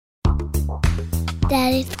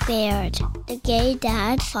Daddy Squared, the Gay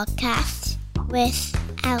Dad podcast with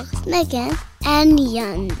Alex Megan and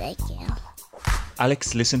Jan Becker.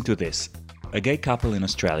 Alex, listen to this. A gay couple in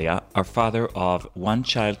Australia are father of 1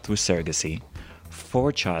 child through surrogacy,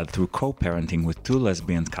 4 child through co-parenting with 2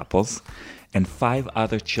 lesbian couples, and 5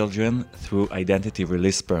 other children through identity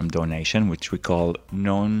release sperm donation, which we call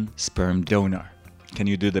non-sperm donor. Can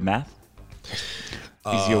you do the math?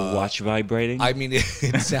 Is your watch vibrating? I mean,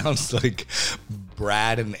 it sounds like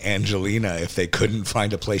Brad and Angelina if they couldn't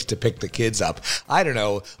find a place to pick the kids up. I don't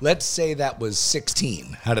know. Let's say that was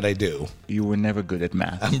 16. How did I do? You were never good at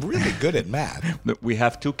math. I'm really good at math. We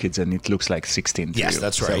have 2 kids and it looks like 16 to Yes, you.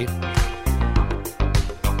 that's right.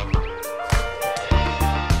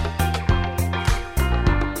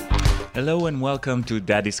 Hello and welcome to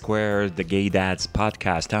Daddy Square, the Gay Dads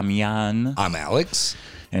podcast. I'm Jan. I'm Alex.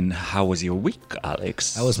 And how was your week,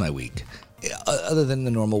 Alex? How was my week? Other than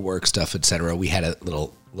the normal work stuff, etc., we had a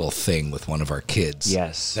little thing with one of our kids.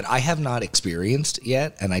 Yes. That I have not experienced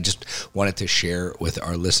yet, and I just wanted to share with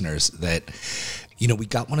our listeners that, we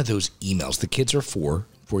got one of those emails. The kids are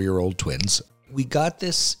 4-year-old twins. We got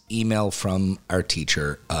this email from our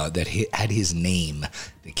teacher that had his name,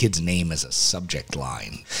 the kid's name as a subject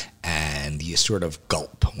line. And you sort of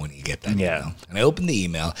gulp when you get that email. And I opened the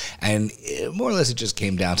email, and more or less it just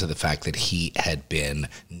came down to the fact that he had been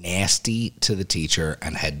nasty to the teacher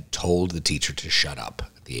and had told the teacher to shut up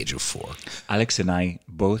at the age of 4. Alex and I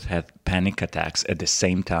both had panic attacks at the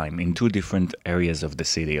same time in 2 different areas of the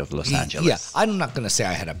city of Los Angeles. Yeah, I'm not going to say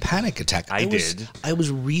I had a panic attack. I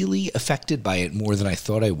was really affected by it more than I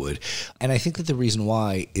thought I would. And I think that the reason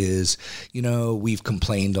why is, we've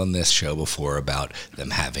complained on this show before about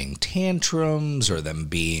them having tantrums or them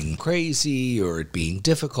being crazy or it being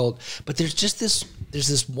difficult. But there's this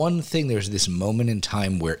one thing, there's this moment in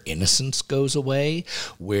time where innocence goes away,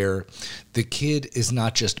 where the kid is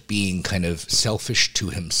not just being kind of selfish to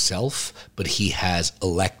himself, but he has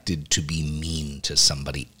elected to be mean to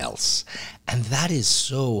somebody else. And that is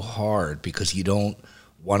so hard because you don't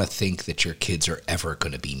want to think that your kids are ever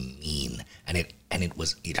going to be mean. And it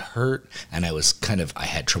hurt, and I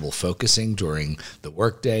had trouble focusing during the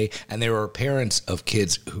workday. And there are parents of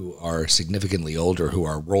kids who are significantly older who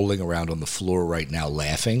are rolling around on the floor right now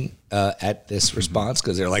laughing at this response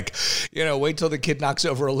because they're like, wait till the kid knocks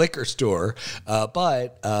over a liquor store.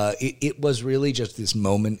 But it was really just this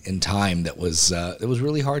moment in time that was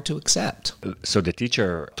really hard to accept. So the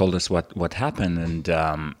teacher told us what happened,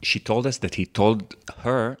 and she told us that he told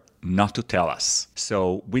her not to tell us.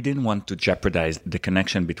 So we didn't want to jeopardize the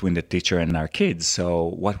connection between the teacher and our kids. So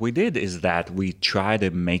what we did is that we tried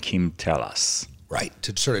to make him tell us. Right,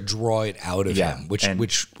 to sort of draw it out of him, which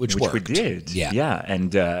worked. We did. Yeah.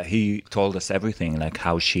 And he told us everything, like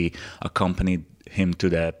how she accompanied him to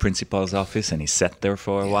the principal's office and he sat there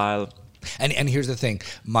for a while. And here's the thing,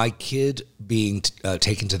 my kid being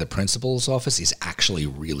taken to the principal's office is actually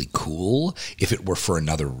really cool if it were for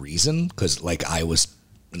another reason, because I was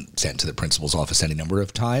sent to the principal's office any number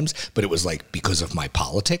of times, but it was because of my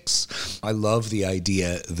politics. I love the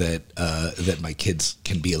idea that my kids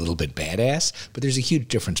can be a little bit badass, but there's a huge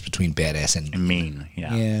difference between badass and mean.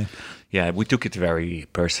 Yeah, we took it very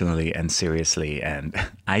personally and seriously, and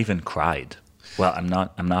I even cried. Well, I'm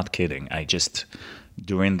not kidding. I just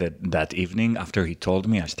during that evening after he told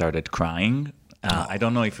me, I started crying. I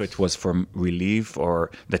don't know if it was from relief or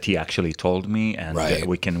that he actually told me and that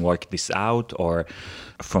we can work this out, or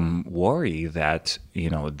from worry that,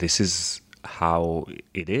 this is how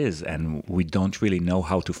it is and we don't really know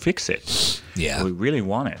how to fix it. Yeah. We really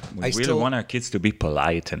want it. We really want our kids to be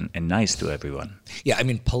polite and nice to everyone. Yeah, I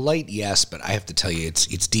mean, polite, yes, but I have to tell you,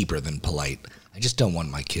 it's deeper than polite. I just don't want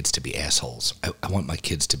my kids to be assholes. I want my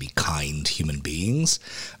kids to be kind human beings.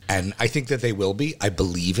 And I think that they will be. I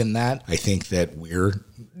believe in that. I think that we're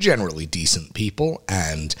generally decent people.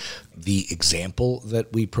 And the example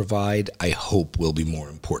that we provide, I hope, will be more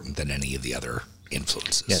important than any of the other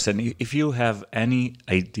influences. Yes, and if you have any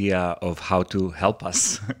idea of how to help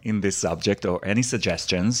us in this subject or any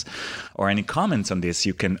suggestions or any comments on this,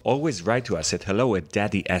 you can always write to us at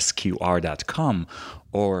hello@daddysqr.com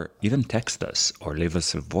or even text us or leave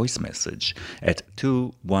us a voice message at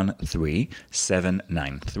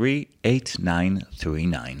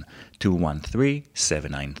 213-793-8939,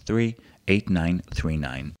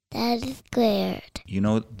 213-793-8939. That is squared. You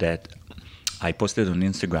know that I posted on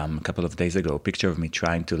Instagram a couple of days ago a picture of me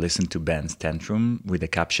trying to listen to Ben's tantrum with the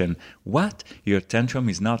caption, "What? Your tantrum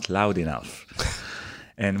is not loud enough."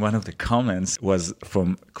 And one of the comments was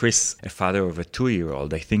from Chris, a father of a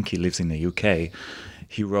 2-year-old. I think he lives in the UK.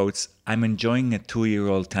 he wrote, "I'm enjoying a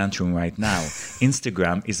 2-year-old tantrum right now.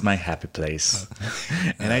 Instagram is my happy place."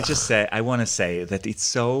 And I want to say that it's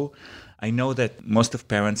so... I know that most of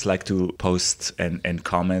parents like to post and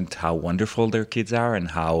comment how wonderful their kids are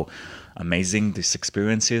and how amazing this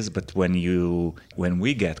experience is, but when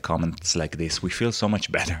we get comments like this, we feel so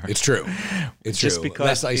much better. It's true. It's just true. because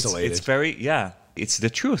Less isolated. It's very it's the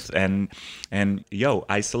truth. And yo,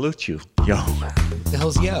 I salute you. Yo. The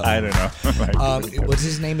hell's yo? I don't know. What's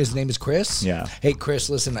his name? His name is Chris? Yeah. Hey, Chris,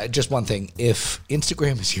 listen, just one thing. If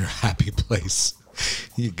Instagram is your happy place,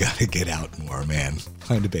 you got to get out more, man.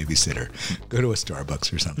 Find a babysitter. Go to a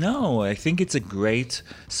Starbucks or something. No, I think it's a great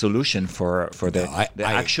solution for the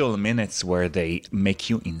actual minutes where they make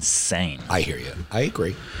you insane. I hear you. I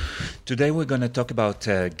agree. Today we're going to talk about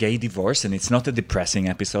gay divorce, and it's not a depressing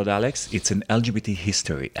episode, Alex. It's an LGBT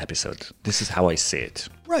history episode. This is how I see it.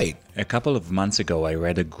 Right. A couple of months ago, I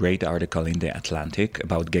read a great article in The Atlantic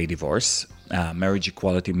about gay divorce. Marriage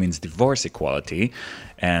equality means divorce equality.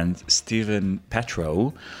 And Steven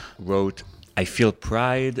Petrow wrote, "I feel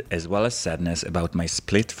pride as well as sadness about my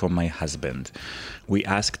split from my husband." We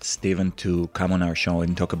asked Steven to come on our show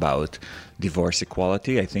and talk about divorce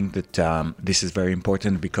equality. I think that this is very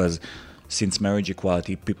important because since marriage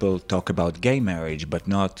equality, people talk about gay marriage, but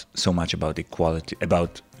not so much about equality,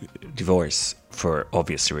 about divorce for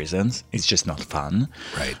obvious reasons. It's just not fun.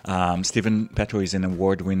 Right. Steven Petrow is an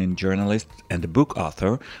award-winning journalist and a book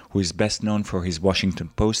author who is best known for his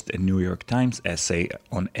Washington Post and New York Times essay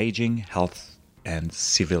on aging, health, and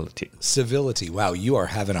civility. Civility. Wow, you are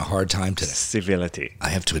having a hard time today. Civility. I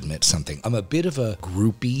have to admit something. I'm a bit of a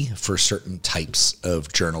groupie for certain types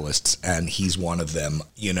of journalists, and he's one of them,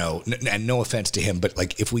 you know, and no offense to him, but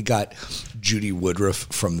like if we got Judy Woodruff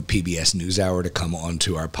from the PBS NewsHour to come on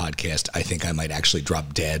to our podcast, I think I might actually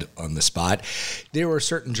drop dead on the spot. There are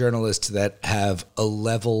certain journalists that have a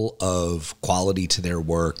level of quality to their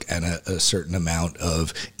work and a certain amount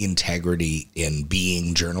of integrity in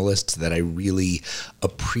being journalists that I really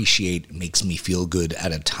appreciate. Makes me feel good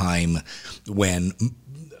at a time when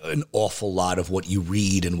an awful lot of what you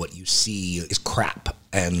read and what you see is crap.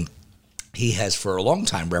 And he has for a long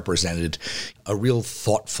time represented a real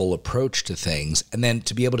thoughtful approach to things. And then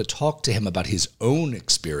to be able to talk to him about his own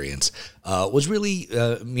experience was really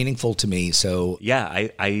meaningful to me. So yeah,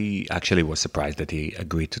 I actually was surprised that he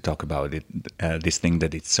agreed to talk about it, this thing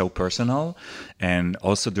that it's so personal. And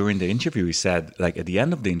also during the interview, he said, like at the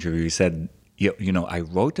end of the interview, he said, you know, I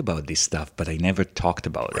wrote about this stuff, but I never talked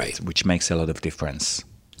about it, which makes a lot of difference.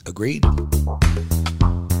 Agreed.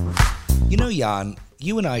 You know, Jan,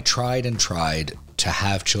 you and I tried to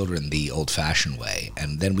have children the old-fashioned way,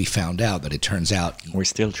 and then we found out that it turns out... We're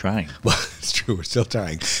still trying. Well, it's true, we're still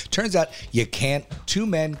trying. Turns out two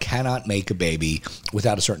men cannot make a baby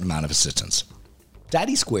without a certain amount of assistance.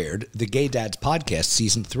 Daddy Squared, the Gay Dads Podcast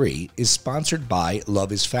Season 3, is sponsored by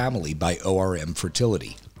Love is Family by ORM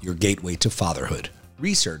Fertility, your gateway to fatherhood.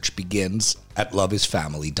 Research begins at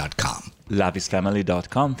loveisfamily.com.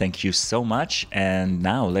 Loveisfamily.com. Thank you so much. And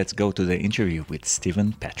now let's go to the interview with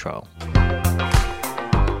Steven Petrow.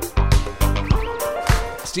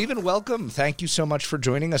 Steven, welcome. Thank you so much for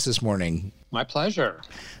joining us this morning. My pleasure.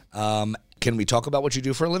 Can we talk about what you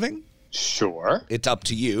do for a living? Sure. It's up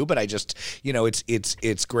to you, but I just, you know,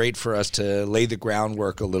 it's great for us to lay the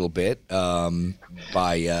groundwork a little bit by...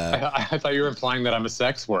 I thought you were implying that I'm a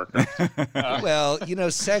sex worker. Well, you know,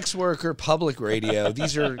 sex worker, public radio,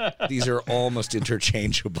 these are almost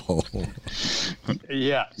interchangeable.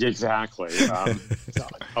 Yeah, exactly.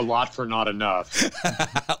 A lot for not enough.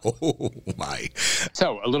 Oh, my.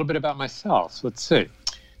 So, a little bit about myself. Let's see.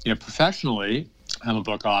 You know, professionally, I'm a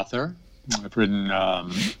book author. I've written...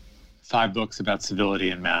 5 books about civility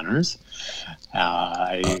and manners.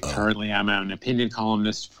 I currently am an opinion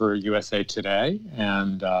columnist for USA Today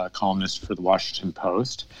and columnist for the Washington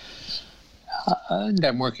Post. And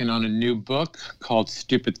I'm working on a new book called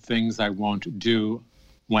Stupid Things I Won't Do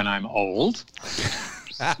When I'm Old.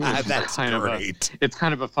 That's great. It's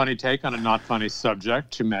kind of a funny take on a not funny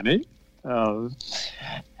subject to many. And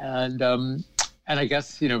I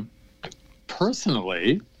guess, you know,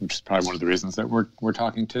 personally, which is probably one of the reasons that we're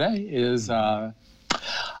talking today, is I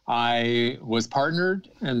was partnered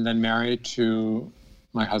and then married to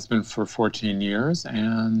my husband for 14 years,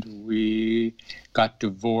 and we got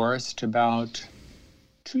divorced about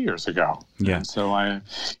 2 years ago. Yeah. And so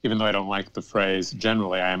even though I don't like the phrase,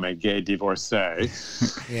 generally I am a gay divorcee.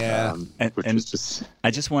 Yeah.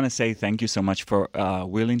 I just want to say thank you so much for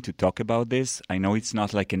willing to talk about this. I know it's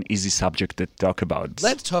not like an easy subject to talk about.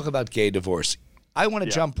 Let's talk about gay divorce. I want to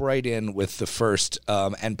jump right in with the first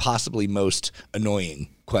and possibly most annoying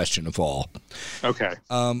question of all. Okay.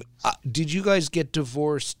 Did you guys get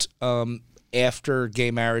divorced after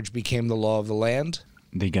gay marriage became the law of the land?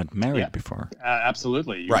 They got married before.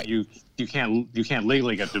 Absolutely. You can't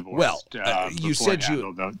legally get divorced. Well, you said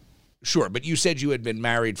Sure, but you said you had been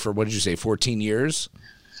married for, what did you say, 14 years?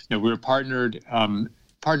 No, we were partnered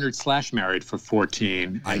 / married for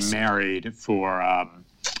 14 and married for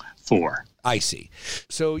 4. I see.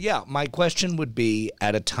 So, my question would be,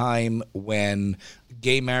 at a time when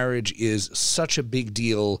gay marriage is such a big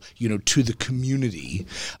deal, to the community,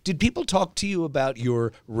 did people talk to you about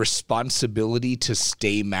your responsibility to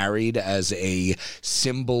stay married as a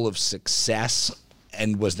symbol of success?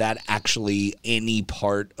 And was that actually any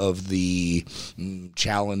part of the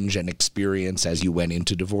challenge and experience as you went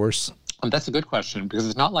into divorce? That's a good question, because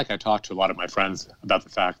it's not like I talked to a lot of my friends about the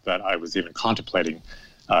fact that I was even contemplating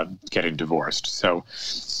getting divorced. So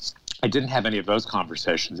I didn't have any of those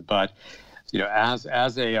conversations. But, as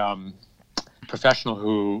a professional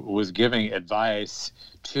who was giving advice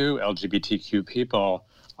to LGBTQ people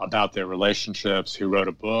about their relationships, who wrote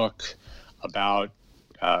a book about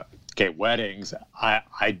gay weddings,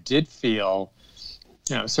 I did feel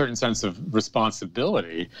a certain sense of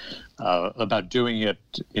responsibility about doing it,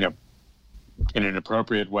 in an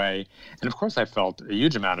appropriate way. And of course, I felt a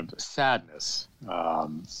huge amount of sadness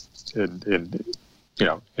in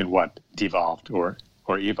what devolved or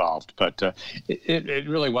evolved. But it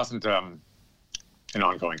really wasn't an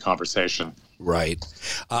ongoing conversation. Right.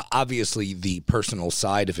 Obviously, the personal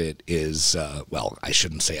side of it is, well, I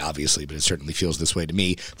shouldn't say obviously, but it certainly feels this way to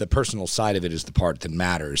me. The personal side of it is the part that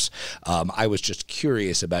matters. I was just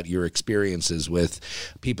curious about your experiences with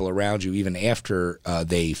people around you, even after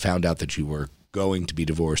they found out that you were going to be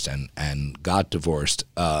divorced and got divorced,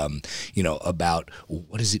 about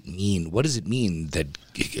what does it mean? What does it mean that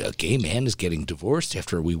a gay man is getting divorced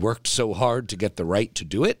after we worked so hard to get the right to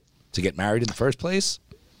do it, to get married in the first place?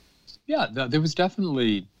 Yeah, there was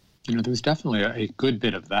definitely a good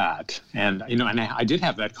bit of that, and and I did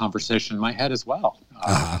have that conversation in my head as well.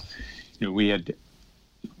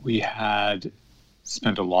 We had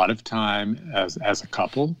spent a lot of time as a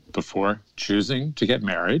couple before choosing to get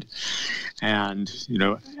married, and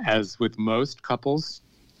as with most couples,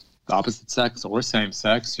 opposite sex or same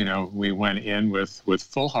sex, we went in with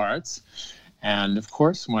full hearts, and of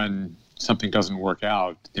course, when something doesn't work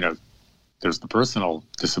out, there's the personal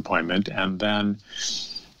disappointment. And then,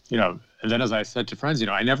 as I said to friends,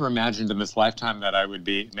 I never imagined in this lifetime that I would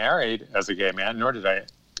be married as a gay man, nor did I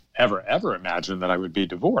ever imagine that I would be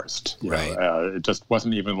divorced. Right. It just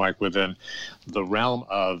wasn't even within the realm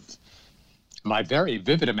of my very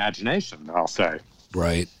vivid imagination, I'll say.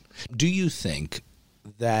 Right. Do you think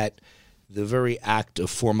that the very act of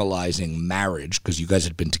formalizing marriage, because you guys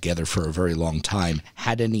had been together for a very long time,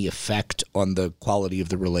 had any effect on the quality of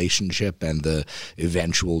the relationship and the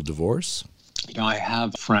eventual divorce? I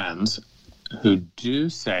have friends who do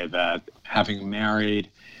say that having married,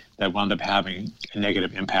 that wound up having a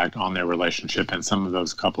negative impact on their relationship, and some of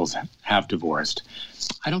those couples have divorced.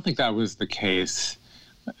 I don't think that was the case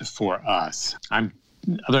for us.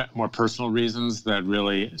 Other more personal reasons that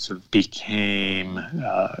really sort of became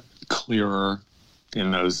clearer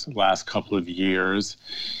in those last couple of years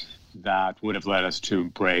that would have led us to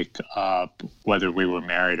break up, whether we were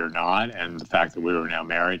married or not. And the fact that we were now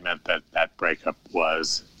married meant that that breakup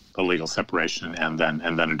was a legal separation and then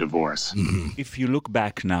a divorce. Mm-hmm. If you look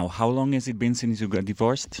back now, how long has it been since you got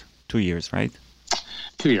divorced? 2 years, right?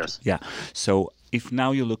 2 years. Yeah. So if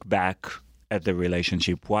now you look back at the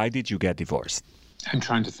relationship, why did you get divorced? I'm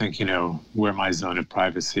trying to think, where my zone of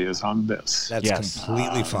privacy is on this. That's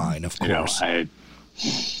completely fine, of course. I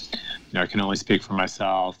can only speak for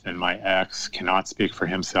myself, and my ex cannot speak for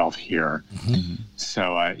himself here. Mm-hmm.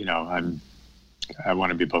 So, I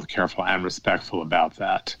want to be both careful and respectful about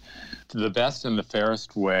that. The best and the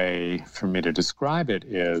fairest way for me to describe it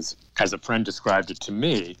is, as a friend described it to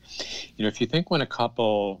me, if you think when a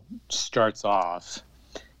couple starts off,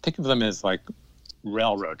 think of them as like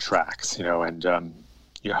railroad tracks, and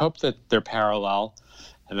you hope that they're parallel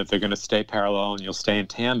and that they're going to stay parallel and you'll stay in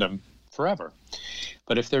tandem forever.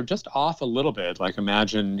 But if they're just off a little bit, like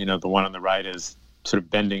imagine, the one on the right is sort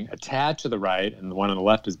of bending a tad to the right and the one on the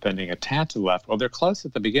left is bending a tad to the left. Well, they're close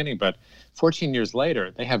at the beginning, but 14 years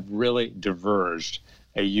later, they have really diverged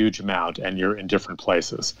a huge amount and you're in different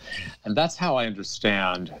places. And that's how I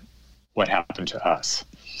understand what happened to us.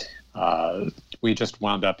 We just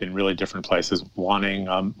wound up in really different places, wanting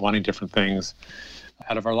different things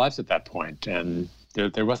out of our lives at that point. And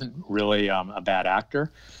There wasn't really a bad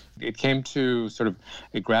actor. It came to sort of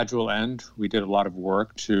a gradual end. We did a lot of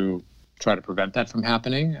work to try to prevent that from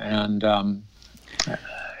happening, and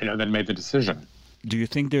then made the decision. Do you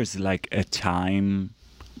think there's like a time,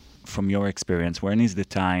 from your experience, when is the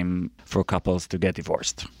time for couples to get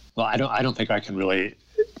divorced? Well, I don't think I can really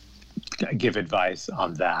give advice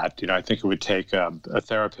on that. I think it would take a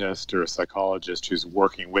therapist or a psychologist who's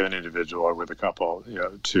working with an individual or with a couple,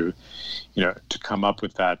 to come up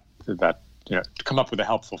with to come up with a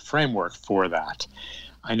helpful framework for that.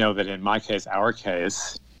 I know that in our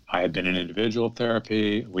case, I had been in individual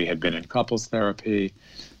therapy. We had been in couples therapy.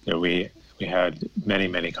 We had many,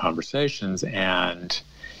 many conversations, and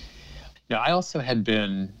I also had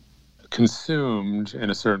been consumed in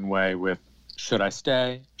a certain way with, should I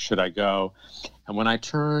stay? Should I go? And when I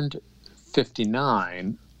turned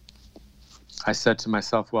 59, I said to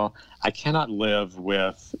myself, well, I cannot live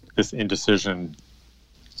with this indecision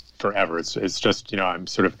forever. It's just,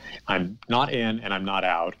 I'm not in and I'm not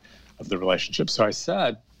out of the relationship. So I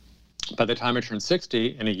said, by the time I turn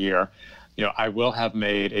 60 in a year, I will have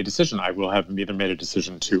made a decision. I will have either made a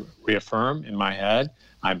decision to reaffirm in my head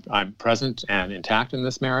I'm present and intact in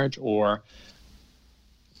this marriage, or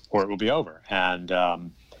it will be over. And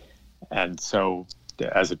so,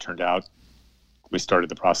 as it turned out, we started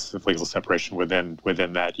the process of legal separation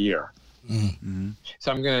within that year. Mm-hmm.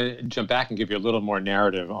 So I'm going to jump back and give you a little more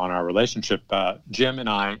narrative on our relationship. Jim and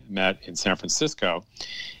I met in San Francisco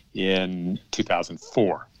in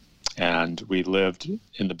 2004, and we lived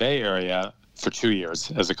in the Bay Area for 2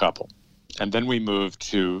 years as a couple. And then we moved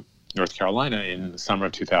to North Carolina in the summer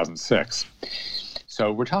of 2006.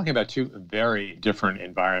 So we're talking about two very different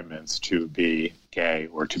environments to be gay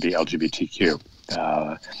or to be LGBTQ.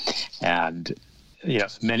 And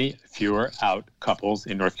yes, many fewer out couples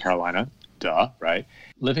in North Carolina, right?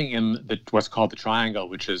 Living in what's called the Triangle,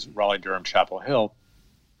 which is Raleigh, Durham, Chapel Hill,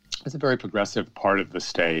 is a very progressive part of the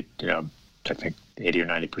state. I think 80 or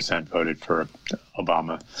 90% voted for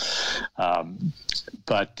Obama.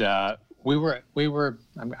 But we were,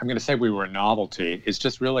 I'm going to say we were a novelty. It's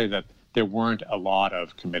just really that there weren't a lot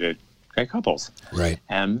of committed gay couples. Right.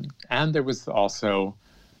 And there was also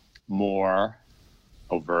more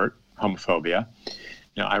overt homophobia.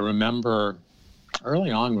 I remember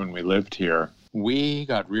early on when we lived here, we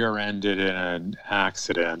got rear-ended in an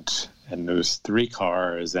accident, and there was 3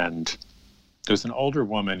 cars, and there was an older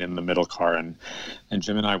woman in the middle car, and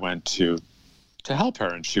Jim and I went to help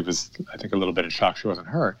her, and she was, I think, a little bit in shock she wasn't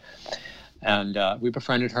hurt. And we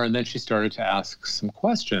befriended her, and then she started to ask some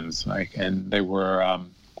questions, and they were,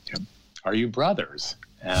 are you brothers?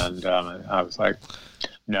 And I was like,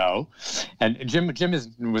 no. And Jim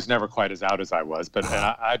was never quite as out as I was, but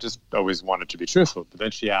I just always wanted to be truthful. But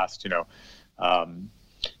then she asked,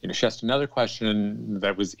 she asked another question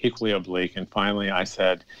that was equally oblique, and finally I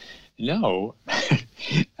said, no,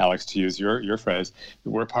 Alex, to use your phrase,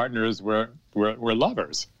 we're partners, we're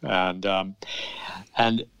lovers.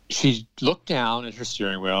 And she looked down at her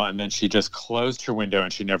steering wheel, and then she just closed her window,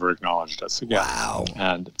 and she never acknowledged us again. Wow.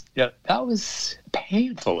 And that was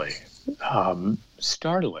painfully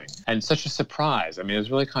startling and such a surprise. I mean, it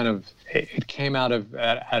was really it came out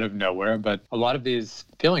of nowhere, but a lot of these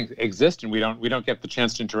feelings exist, and we don't get the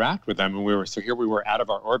chance to interact with them. And here we were out of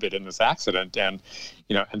our orbit in this accident, and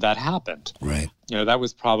that happened. Right. That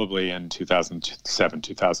was probably in 2007,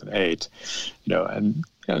 2008,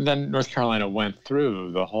 and then North Carolina went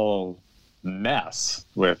through the whole mess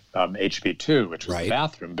with HB2, which was right. the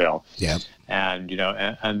bathroom bill. Yeah. And,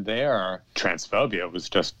 and their transphobia was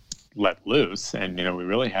just let loose. And, we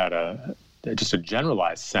really had just a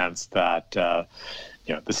generalized sense that, the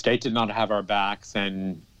state did not have our backs,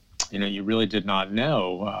 and, you really did not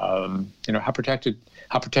know, how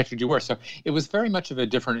protected you were. So it was very much of a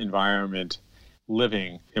different environment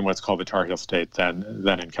living in what's called the Tar Heel State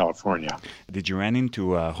than in California. Did you run into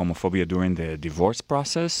homophobia during the divorce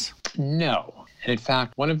process? No. And in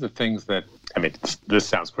fact, one of the things that, this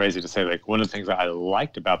sounds crazy to say, one of the things that I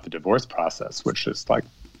liked about the divorce process, which is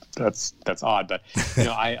that's odd, but,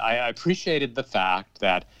 I appreciated the fact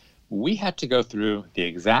that we had to go through the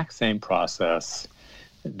exact same process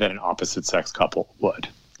that an opposite sex couple would.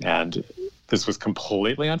 And this was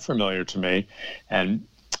completely unfamiliar to me. And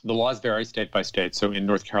the laws vary state by state. So in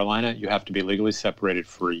North Carolina, you have to be legally separated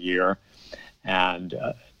for a year, and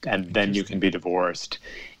then you can be divorced.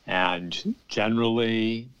 And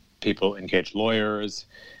generally, people engage lawyers,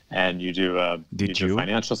 and you do a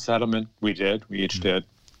financial settlement. We did. We each did.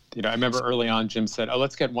 I remember early on, Jim said, "Oh,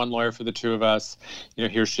 let's get one lawyer for the two of us.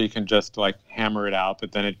 He or she can just hammer it out."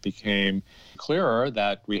 But then it became clearer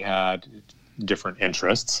that we had different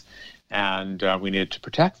interests. and we needed to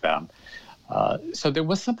protect them. So there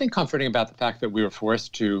was something comforting about the fact that we were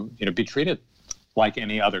forced to, be treated like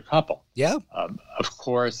any other couple. Yeah. Of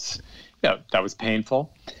course, that was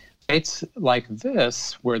painful. It's like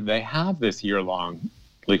this, where they have this year-long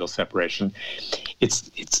legal separation.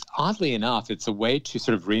 It's oddly enough, it's a way to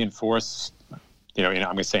sort of reinforce, I'm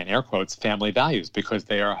going to say in air quotes, family values, because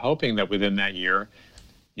they are hoping that within that year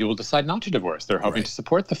you will decide not to divorce. They're hoping to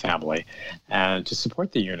support the family and to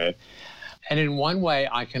support the unit. And in one way,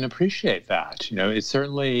 I can appreciate that. It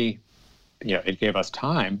certainly, it gave us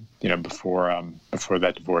time, before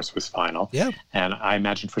that divorce was final. Yeah. And I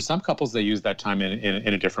imagine for some couples, they use that time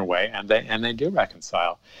in a different way, and they do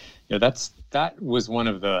reconcile. That was one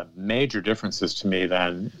of the major differences to me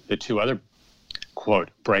than the two other quote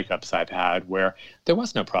breakups I've had, where there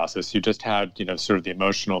was no process. You just had, sort of the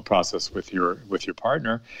emotional process with your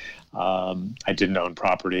partner. I didn't own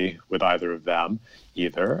property with either of them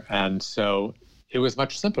either, and so it was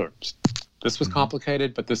much simpler. This was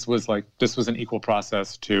complicated, but this was an equal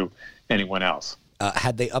process to anyone else.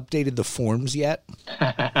 Had they updated the forms yet?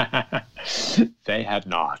 They had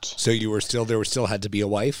not. So there still had to be a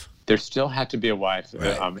wife? There still had to be a wife,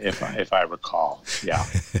 right. If I recall. Yeah.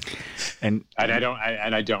 and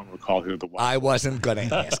I don't recall who the wife was. I wasn't going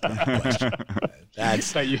to ask that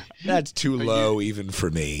question. That's too low even for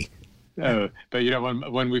me. But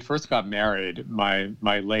when we first got married, my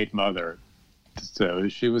late mother, so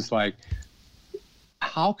she was like,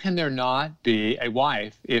 "How can there not be a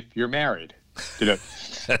wife if you're married?" And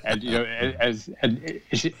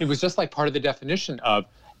it was just like part of the definition of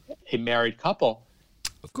a married couple.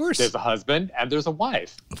 Of course, there's a husband and there's a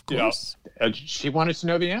wife. Of course, and she wanted to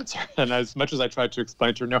know the answer. And as much as I tried to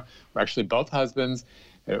explain to her, no, we're actually both husbands.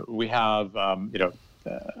 We have a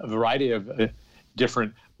variety of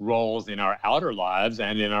different roles in our outer lives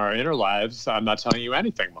and in our inner lives. I'm not telling you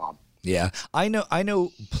anything, Mom. Yeah, I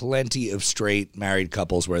know plenty of straight married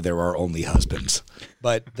couples where there are only husbands,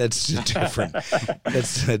 but that's different.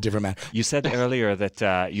 That's a different matter. You said earlier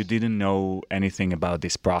that you didn't know anything about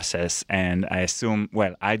this process, and I assume,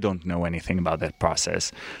 I don't know anything about that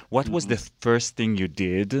process. What was the first thing you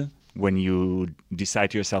did when you decide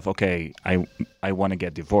to yourself, okay, I want to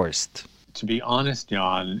get divorced? To be honest,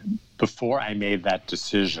 Jan, before I made that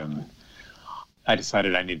decision, I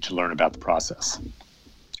decided I needed to learn about the process.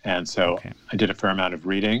 And so I did a fair amount of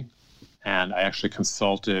reading, and I actually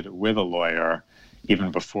consulted with a lawyer even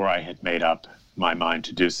before I had made up my mind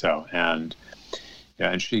to do so. And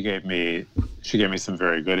she gave me some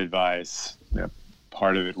very good advice.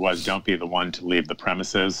 Part of it was, don't be the one to leave the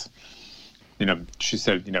premises. She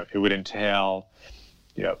said, it would entail,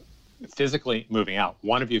 physically moving out,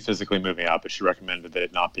 one of you physically moving out, but she recommended that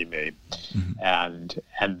it not be me. Mm-hmm.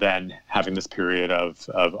 And then having this period of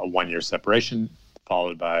a 1-year separation,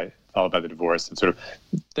 followed by the divorce, and sort of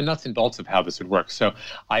the nuts and bolts of how this would work. So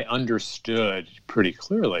I understood pretty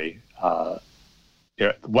clearly what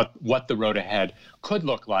the road ahead could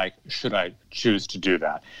look like should I choose to do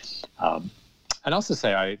that. I'd also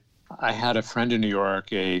say I had a friend in New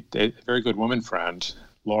York, a very good woman friend,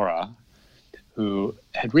 Laura, who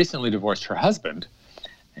had recently divorced her husband,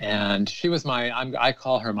 and she was I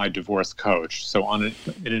call her my divorce coach. So in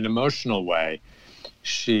an emotional way,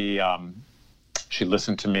 she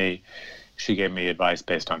listened to me. She gave me advice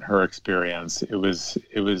based on her experience. It was,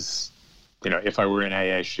 if I were in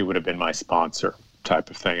AA, she would have been my sponsor type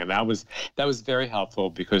of thing. And that was very helpful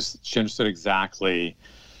because she understood exactly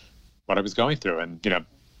what I was going through.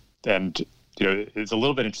 And it's a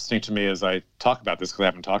little bit interesting to me as I talk about this, because I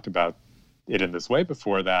haven't talked about it in this way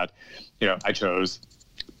before, that, I chose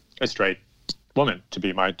a straight woman to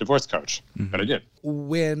be my divorce coach. Mm-hmm. But I did.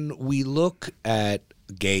 When we look at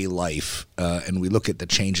gay life, and we look at the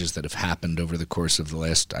changes that have happened over the course of the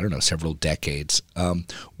last, several decades,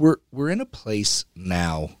 we're in a place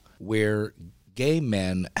now where gay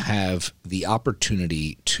men have the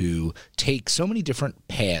opportunity to take so many different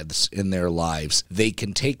paths in their lives. They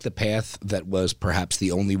can take the path that was perhaps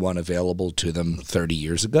the only one available to them 30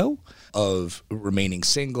 years ago, of remaining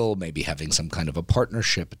single, maybe having some kind of a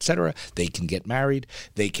partnership, etc. They can get married.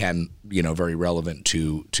 They can, very relevant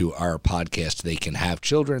to our podcast, they can have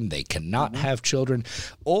children. They cannot have children.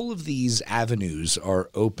 All of these avenues are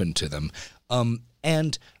open to them.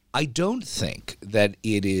 And I don't think that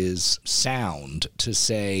it is sound to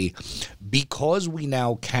say, because we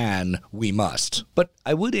now can, we must. But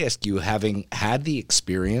I would ask you, having had the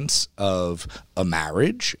experience of a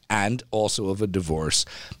marriage and also of a divorce,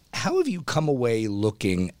 how have you come away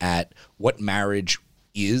looking at what marriage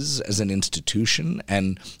is as an institution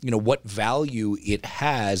and, what value it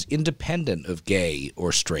has independent of gay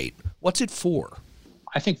or straight? What's it for?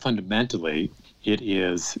 I think fundamentally it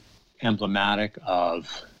is emblematic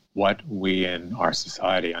of what we in our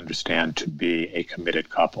society understand to be a committed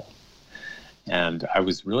couple. And I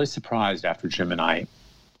was really surprised after Jim and I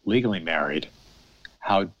legally married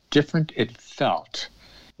how different it felt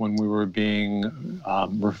when we were being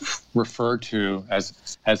referred to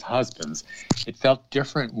as husbands. It felt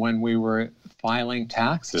different when we were filing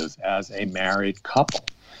taxes as a married couple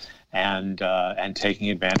and taking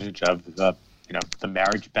advantage of the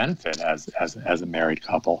marriage benefit as a married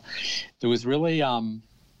couple. There was really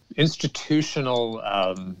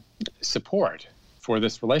institutional support for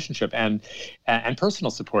this relationship and personal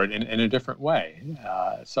support in a different way.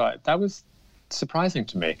 So that was surprising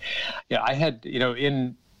to me. Yeah, I had,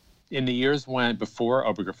 in the years before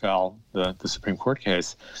Obergefell, the Supreme Court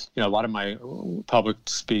case, a lot of my public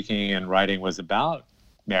speaking and writing was about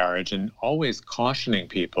marriage and always cautioning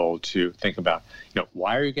people to think about,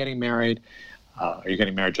 why are you getting married? Are you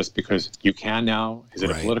getting married just because you can now? Is it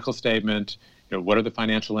a political statement? What are the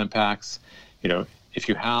financial impacts? If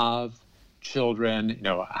you have children,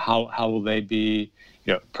 how will they be,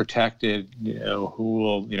 protected? Who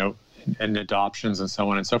will, and adoptions and so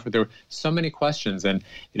on and so forth. There were so many questions, and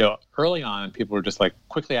early on, people were just like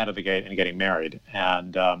quickly out of the gate and getting married,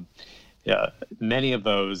 and many of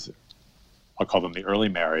those, I'll call them the early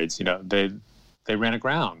marrieds, they ran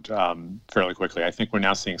aground fairly quickly. I think we're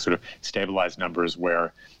now seeing sort of stabilized numbers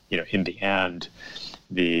where, in the end,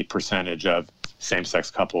 the percentage of same-sex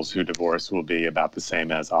couples who divorce will be about the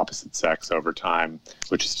same as opposite sex over time,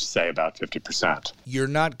 which is to say about 50%. You're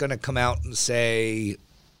not going to come out and say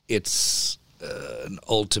it's an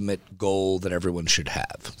ultimate goal that everyone should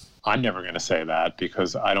have. I'm never going to say that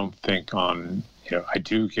because I don't think I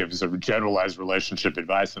do give sort of generalized relationship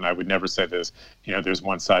advice, and I would never say there's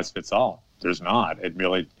one size fits all. There's not. It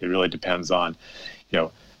really depends on,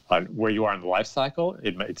 on where you are in the life cycle.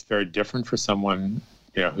 It's very different for someone,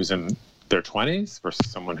 who's in their 20s versus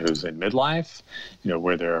someone who's in midlife,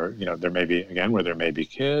 where there may be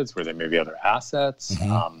kids, where there may be other assets,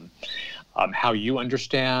 how you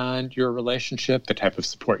understand your relationship, the type of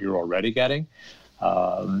support you're already getting.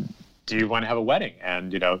 Do you want to have a wedding?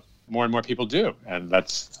 And, more and more people do. And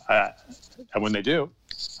that's, and when they do,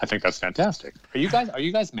 I think that's fantastic. Are you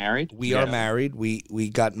guys married? We are married. We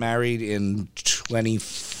got married in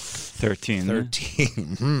 2013.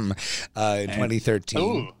 In 2013.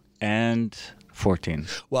 Ooh. And 14.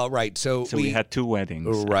 Well, right. So we had two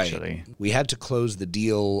weddings, actually. We had to close the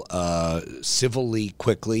deal civilly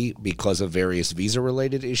quickly because of various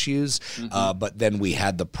visa-related issues. But then we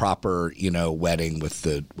had the proper, wedding with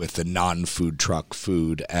the non-food truck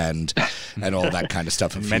food and all that kind of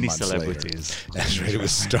stuff. Many celebrities. Later. That's right.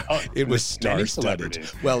 It was star-studded.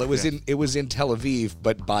 Well, it was in Tel Aviv,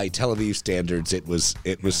 but by Tel Aviv standards, it was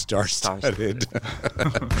star-studded.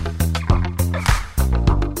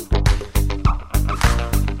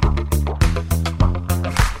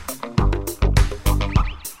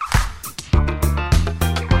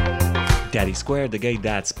 Daddy Square, the Gay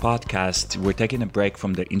Dads podcast. We're taking a break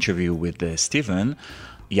from the interview with Steven.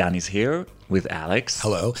 Jan is here with Alex.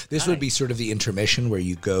 Hello. This would be sort of the intermission where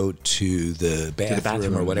you go to the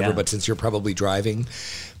bathroom or whatever, but since you're probably driving,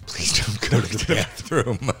 please don't go to the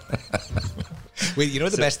bathroom. Wait,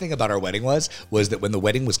 the best thing about our wedding was that when the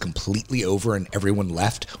wedding was completely over and everyone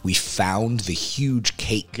left, we found the huge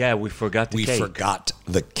cake. Yeah, we forgot the cake. We forgot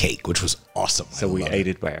the cake, which was awesome. So we ate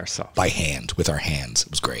it by ourselves. By hand, with our hands. It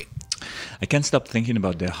was great. I can't stop thinking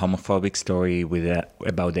about the homophobic story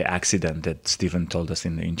about the accident that Stephen told us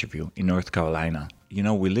in the interview in North Carolina.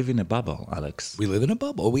 We live in a bubble, Alex. We live in a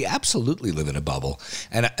bubble. We absolutely live in a bubble.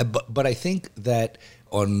 And but I think that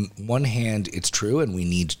on one hand, it's true, and we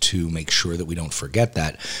need to make sure that we don't forget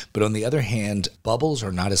that. But on the other hand, bubbles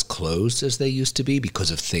are not as closed as they used to be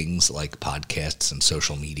because of things like podcasts and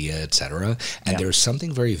social media, et cetera. And there's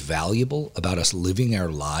something very valuable about us living our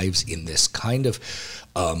lives in this kind of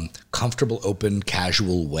comfortable, open,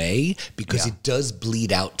 casual way, because it does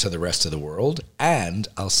bleed out to the rest of the world. And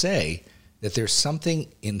I'll say that there's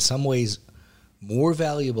something in some ways more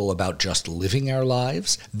valuable about just living our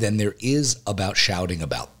lives than there is about shouting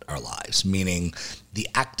about our lives, meaning the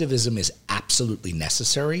activism is absolutely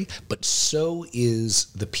necessary, but so is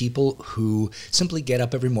the people who simply get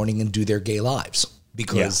up every morning and do their gay lives.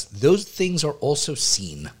 Because those things are also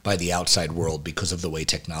seen by the outside world because of the way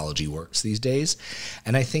technology works these days.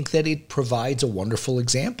 And I think that it provides a wonderful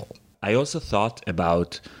example. I also thought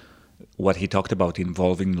about what he talked about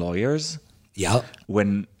involving lawyers. Yeah.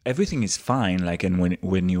 When everything is fine, and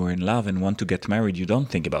when you're in love and want to get married, you don't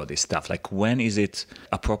think about this stuff. When is it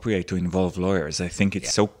appropriate to involve lawyers? I think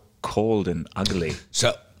it's so cold and ugly.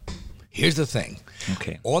 So Here's the thing.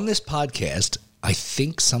 Okay. On this podcast, I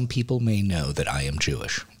think some people may know that I am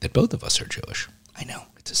Jewish, that both of us are Jewish. I know,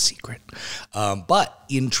 it's a secret. But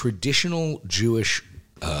in traditional Jewish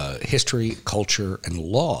history, culture, and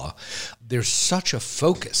law, there's such a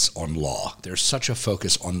focus on law. There's such a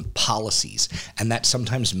focus on policies. And that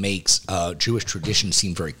sometimes makes Jewish tradition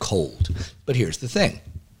seem very cold. But here's the thing.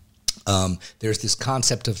 There's this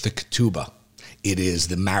concept of the ketubah. It is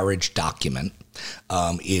the marriage document.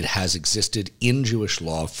 It has existed in Jewish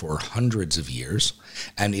law for hundreds of years,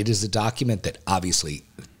 and it is a document that obviously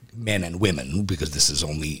men and women, because this is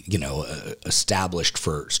only, established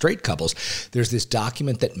for straight couples, there's this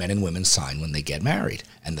document that men and women sign when they get married.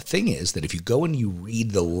 And the thing is that if you go and you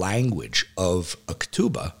read the language of a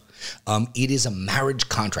ketubah, it is a marriage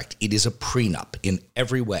contract. It is a prenup in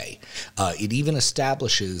every way. It even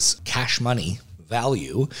establishes cash money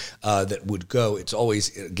value that would go, it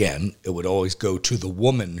would always go to the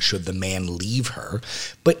woman should the man leave her.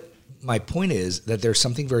 But my point is that there's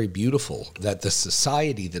something very beautiful, that the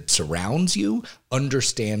society that surrounds you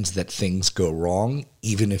understands that things go wrong,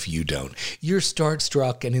 even if you don't. You're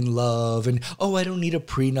starstruck and in love and, I don't need a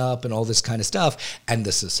prenup and all this kind of stuff. And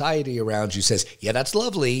the society around you says, yeah, that's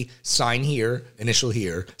lovely. Sign here, initial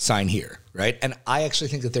here, sign here, right? And I actually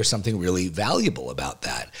think that there's something really valuable about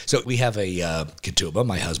that. So we have a ketubah,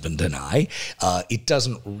 my husband and I. It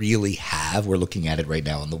doesn't really have, we're looking at it right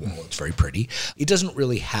now on the wall, it's very pretty. It doesn't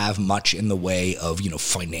really have much in the way of,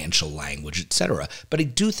 financial language, etc. But I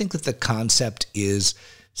do think that the concept is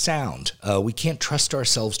sound. We can't trust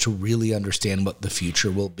ourselves to really understand what the future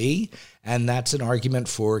will be. And that's an argument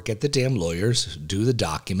for get the damn lawyers, do the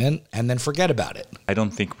document, and then forget about it. I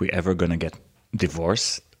don't think we're ever going to get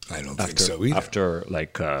divorced. I don't think so either. After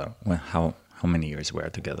how many years we're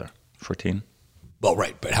together? 14? Well,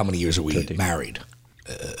 right. But how many years are we 13. Married?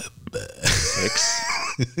 6?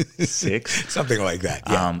 6? Something like that.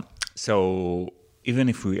 Yeah. So even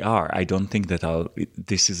if we are, I don't think that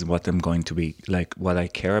this is what I'm going to be, like what I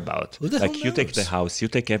care about. Who the hell you take the house, you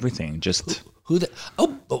take everything. Just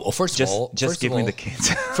first of all, give me the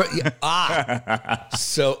kids.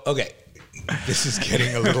 So okay. This is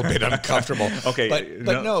getting a little bit uncomfortable. Okay.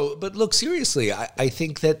 But look, seriously, I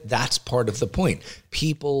think that that's part of the point.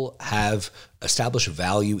 People have established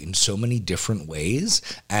value in so many different ways.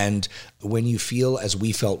 And when you feel as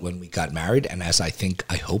we felt when we got married, and as I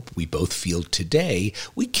hope we both feel today,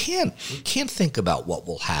 we can't think about what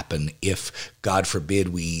will happen if, God forbid,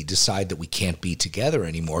 we decide that we can't be together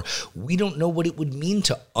anymore. We don't know what it would mean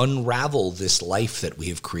to unravel this life that we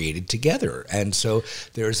have created together. And so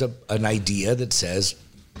there's an idea that says,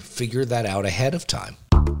 figure that out ahead of time.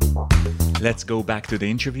 Let's go back to the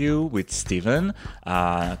interview with Steven.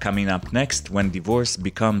 Coming up next, when divorce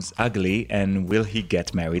becomes ugly, and will he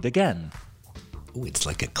get married again? Ooh, it's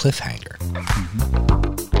like a cliffhanger.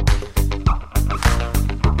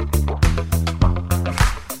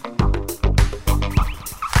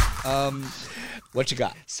 What you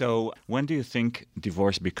got? So when do you think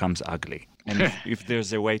divorce becomes ugly? And if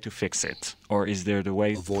there's a way to fix it, or is there the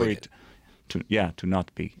way for it to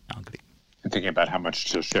not be ugly? I'm thinking about how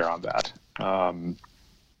much to share on that.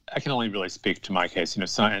 I can only really speak to my case.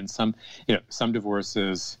 Some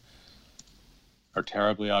divorces are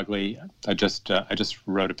terribly ugly. I just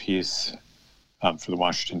wrote a piece for the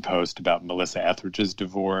Washington Post about Melissa Etheridge's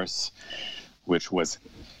divorce, which was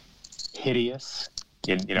hideous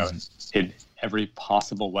in every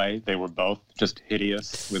possible way. They were both just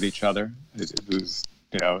hideous with each other. It was,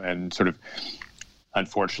 and sort of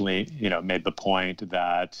unfortunately, made the point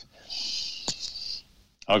that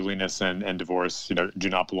ugliness and divorce, do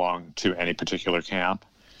not belong to any particular camp.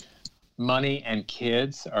 Money and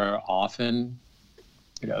kids are often,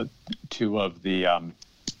 two of the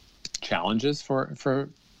challenges for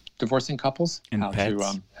divorcing couples. And how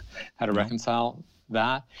to reconcile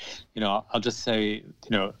that. I'll just say,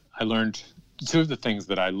 I learned two of the things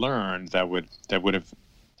that I learned that would have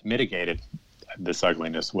mitigated this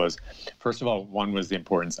ugliness was, first of all, one was the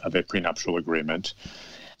importance of a prenuptial agreement.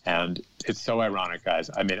 And it's so ironic, guys.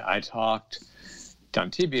 I mean, I talked on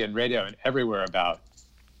TV and radio and everywhere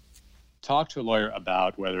talk to a lawyer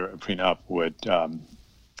about whether a prenup would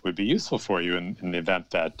be useful for you in the event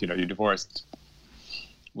that, you divorced.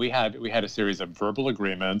 We had a series of verbal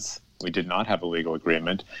agreements. We did not have a legal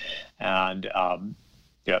agreement. And,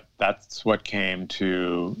 that's what came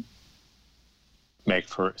to make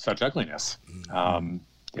for such ugliness.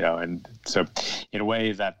 And so in a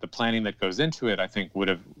way that the planning that goes into it, I think would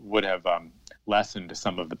have lessened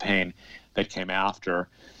some of the pain that came after.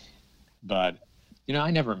 But,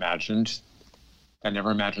 I never imagined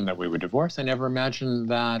that we would divorce. I never imagined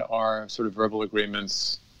that our sort of verbal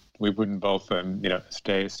agreements both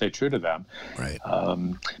stay true to them. Right.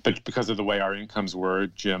 But because of the way our incomes were,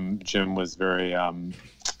 Jim was very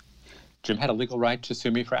Jim had a legal right to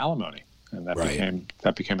sue me for alimony, and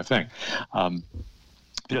that became a thing.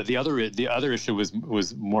 The other issue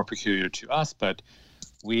was more peculiar to us, but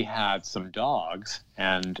we had some dogs,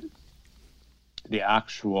 and the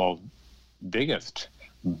actual biggest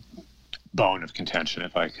bone of contention,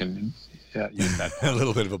 if I can use that. A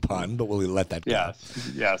little bit of a pun, but we'll let that go.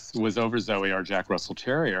 Yes, was over Zoe, our Jack Russell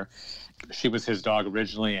Terrier. She was his dog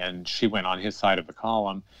originally, and she went on his side of the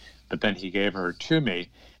column, but then he gave her to me.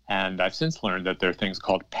 And I've since learned that there are things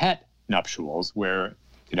called pet nuptials, where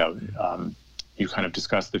you kind of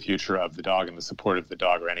discuss the future of the dog and the support of the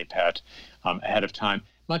dog or any pet ahead of time,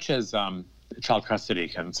 much as child custody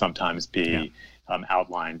can sometimes be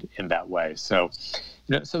outlined in that way. So,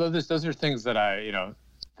 so those are things that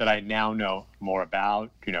I now know more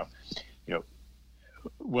about.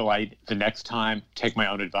 Will I the next time take my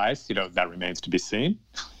own advice? That remains to be seen.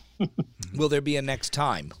 Will there be a next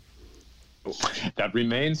time? That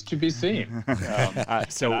remains to be seen.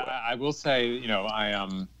 So I will say, I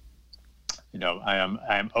am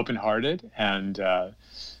open-hearted and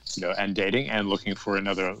and dating and looking for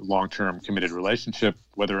another long-term committed relationship,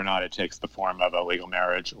 whether or not it takes the form of a legal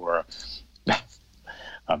marriage or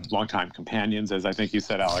long-time companions, as I think you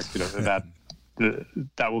said, Alex.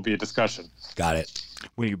 That will be a discussion. Got it.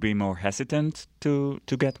 Will you be more hesitant to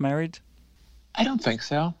get married? I don't think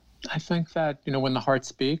so. I think that when the heart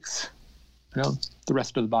speaks, the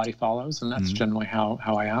rest of the body follows, and that's generally how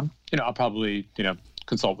I am. I'll probably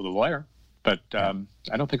consult with a lawyer, but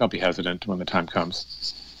I don't think I'll be hesitant when the time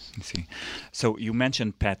comes. I see. So you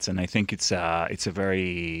mentioned pets, and I think it's a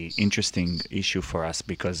very interesting issue for us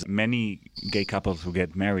because many gay couples who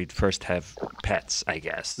get married first have pets, I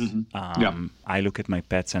guess. I look at my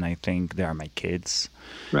pets and I think they are my kids.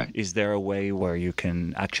 Right. Is there a way where you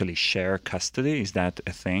can actually share custody? Is that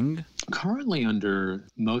a thing? Currently, under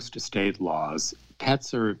most estate laws,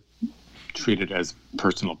 pets are treated as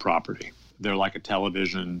personal property. They're like a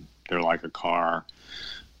television. They're like a car.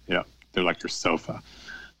 They're like your sofa.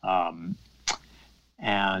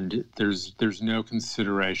 And there's no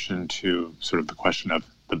consideration to sort of the question of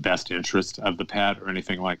the best interest of the pet or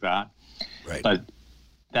anything like that. Right. But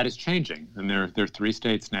that is changing, and there are 3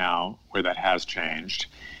 states now where that has changed,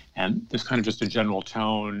 and there's kind of just a general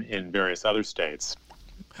tone in various other states.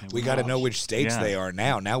 We got to know which states they are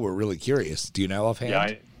now. Now we're really curious. Do you know offhand?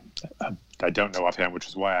 Yeah, I don't know offhand, which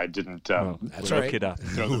is why I didn't. That's look it up.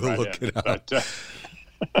 We'll look it up.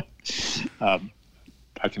 But,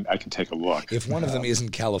 I can take a look. If one of them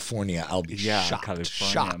isn't California, I'll be shocked. California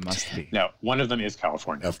shocked. must be. No, one of them is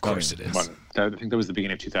California. Of course it is. I think that was the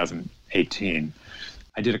beginning of 2018.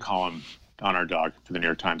 I did a column on our dog for the New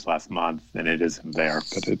York Times last month, and it isn't there,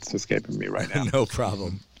 but it's escaping me right now. No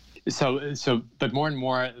problem. But more and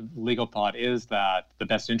more legal thought is that the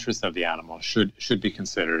best interest of the animal should be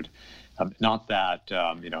considered. Not that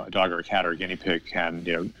a dog or a cat or a guinea pig can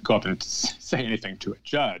go up and say anything to a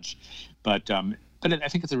judge, but I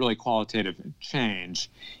think it's a really qualitative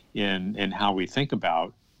change in how we think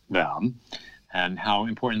about them and how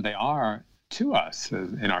important they are to us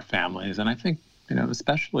in our families. And I think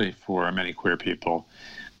especially for many queer people,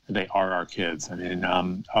 they are our kids. I mean,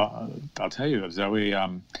 I'll tell you,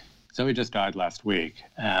 Zoe just died last week,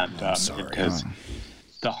 and because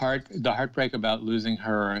the heartbreak about losing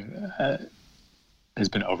her has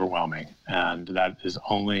been overwhelming, and that is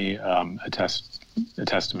only a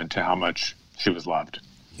testament to how much she was loved.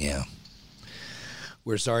 Yeah.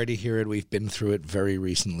 We're sorry to hear it. We've been through it very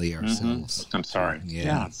recently ourselves. I'm sorry.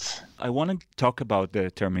 Yeah. I want to talk about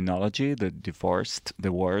the terminology, the divorced,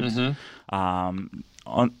 the words.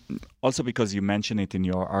 Also because you mentioned it in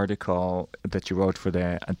your article that you wrote for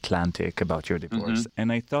The Atlantic about your divorce.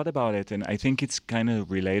 And I thought about it, and I think it's kind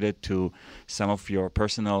of related to some of your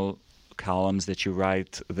personal columns that you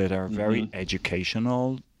write that are very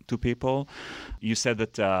educational to people. You said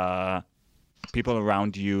that people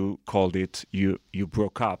around you called it you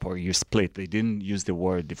broke up or you split. They didn't use the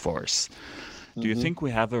word divorce. Do you think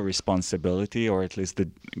we have a responsibility, or at least the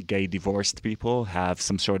gay divorced people have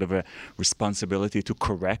some sort of a responsibility to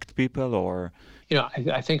correct people? Or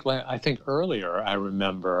I think earlier I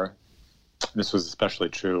remember, this was especially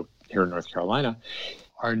true here in North Carolina,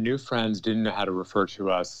 our new friends didn't know how to refer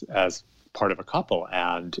to us as part of a couple,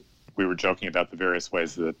 and we were joking about the various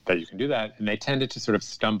ways that you can do that, and they tended to sort of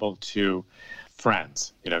stumble to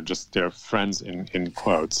friends, just their friends in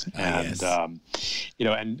quotes. And,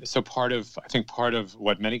 and so part of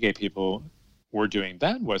what many gay people were doing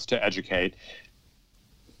then was to educate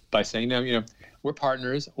by saying, no, we're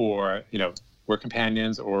partners, or, were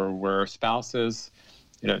companions or were spouses,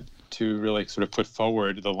 to really sort of put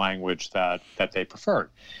forward the language that they preferred.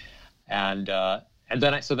 And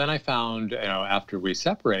then I found, after we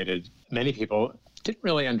separated, many people didn't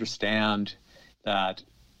really understand that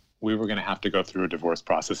we were going to have to go through a divorce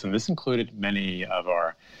process. And this included many of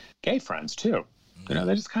our gay friends, too.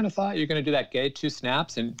 They just kind of thought you're going to do that gay 2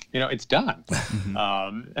 snaps and, it's done.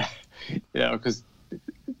 Because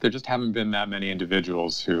there just haven't been that many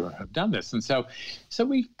individuals who have done this. And so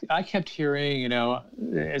I kept hearing,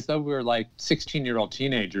 as though we were like 16-year-old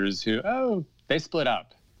teenagers who, they split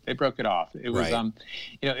up. They broke it off. It was, right.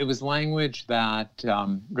 It was language that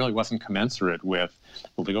really wasn't commensurate with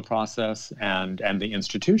the legal process and the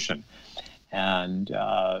institution. And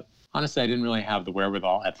honestly, I didn't really have the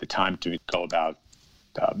wherewithal at the time to go about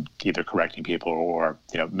either correcting people or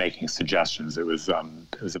making suggestions. It was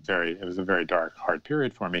a very dark, hard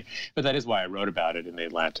period for me. But that is why I wrote about it in the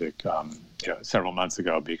Atlantic several months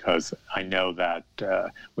ago, because I know that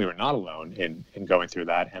we were not alone in going through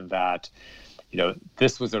that, and that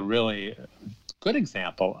this was a really good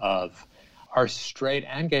example of our straight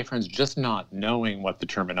and gay friends just not knowing what the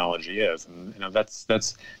terminology is. And that's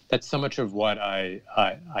so much of what I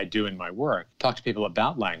do in my work. Talk to people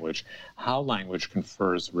about language, how language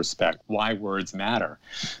confers respect, why words matter.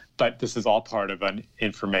 But this is all part of an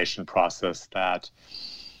information process that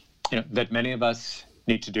that many of us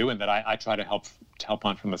need to do, and that I try to help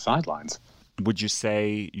on from the sidelines. Would you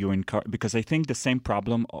say you encourage? Because I think the same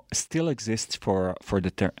problem still exists for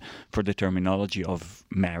the terminology of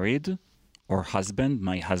married or husband,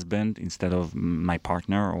 my husband instead of my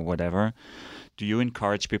partner or whatever. Do you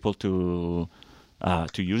encourage people to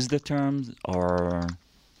use the terms, or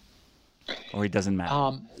it doesn't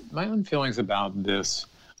matter? My own feelings about this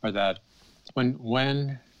are that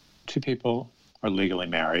when 2 people are legally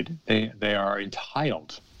married, they are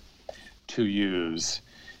entitled to use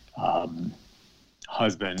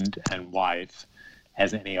husband and wife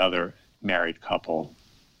as any other married couple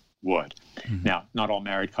would. Mm-hmm. Now, not all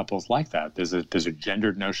married couples like that. There's a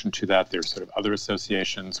gendered notion to that. There's sort of other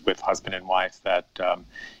associations with husband and wife that,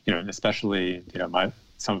 and especially,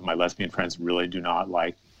 some of my lesbian friends really do not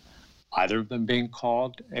like either of them being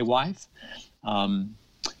called a wife. And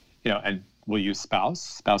we'll use spouse.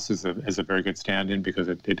 Spouse is a very good stand-in because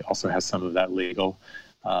it also has some of that legal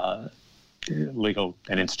and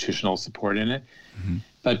institutional support in it. Mm-hmm.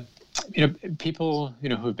 But, people, who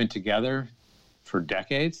have been together for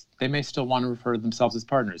decades, they may still want to refer to themselves as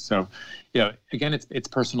partners. So, again, it's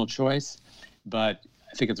personal choice, but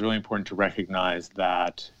I think it's really important to recognize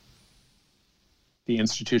that the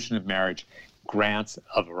institution of marriage grants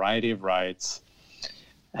a variety of rights,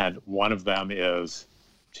 and one of them is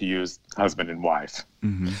to use husband and wife.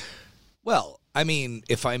 Mm-hmm. Well, I mean,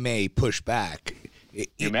 if I may push back,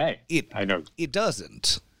 I know. It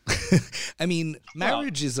doesn't. I mean,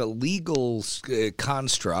 marriage is a legal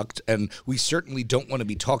construct, and we certainly don't want to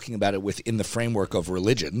be talking about it within the framework of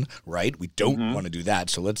religion, right? We don't want to do that,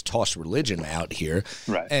 so let's toss religion out here.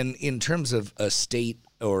 Right. And in terms of a state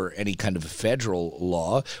or any kind of federal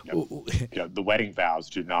law, the wedding vows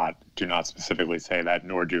do not specifically say that,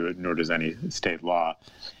 nor does any state law.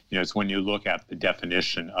 It's when you look at the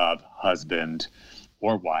definition of husband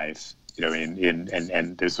or wife.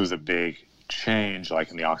 And this was a big change,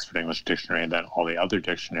 like in the Oxford English Dictionary and then all the other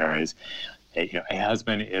dictionaries. A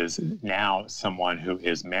husband is now someone who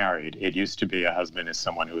is married. It used to be a husband is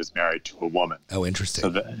someone who is married to a woman. Oh, interesting.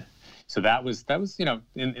 So that was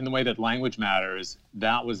in the way that language matters,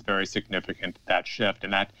 that was very significant, that shift,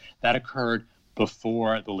 and that occurred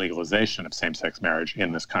before the legalization of same-sex marriage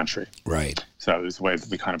in this country. Right. So it was a way that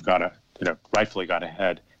we kind of rightfully got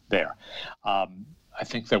ahead there. I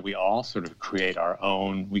think that we all sort of create our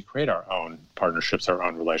own partnerships, our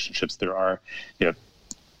own relationships. There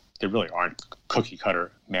really aren't cookie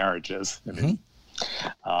cutter marriages. I mean,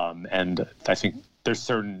 and I think there's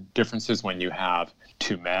certain differences when you have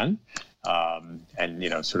 2 men,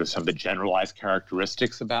 and sort of some of the generalized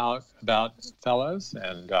characteristics about fellows,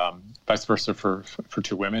 and vice versa for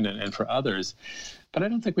 2 women and for others. But I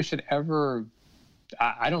don't think we should ever.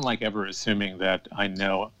 I don't like ever assuming that I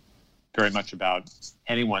know very much about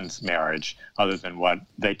anyone's marriage other than what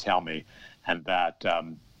they tell me, and that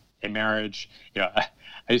a marriage, I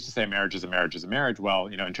used to say marriage is a marriage is a marriage. Well,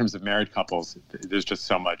 in terms of married couples, there's just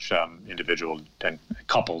so much individual and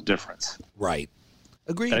couple difference. Right.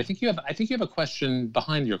 Agreed. But I think you have a question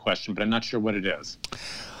behind your question, but I'm not sure what it is.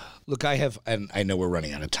 Look, and I know we're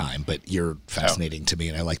running out of time, but you're fascinating to me,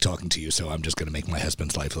 and I like talking to you, so I'm just going to make my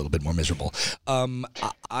husband's life a little bit more miserable.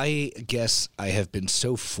 I guess I have been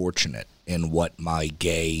so fortunate in what my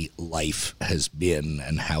gay life has been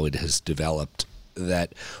and how it has developed,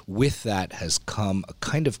 that with that has come a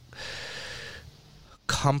kind of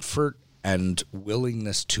comfort and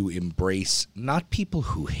willingness to embrace not people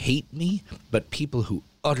who hate me, but people who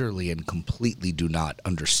utterly and completely do not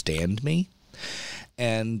understand me.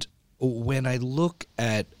 And when I look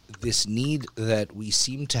at this need that we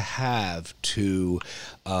seem to have to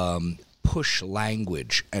push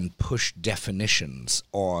language and push definitions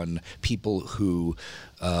on people who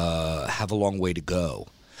have a long way to go,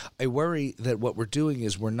 I worry that what we're doing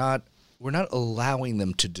is we're not allowing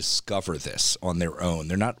them to discover this on their own.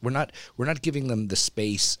 We're not giving them the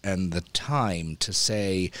space and the time to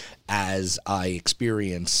say, as I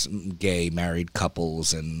experience gay married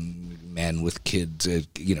couples and men with kids,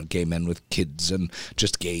 gay men with kids and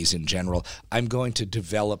just gays in general, I'm going to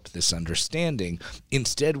develop this understanding.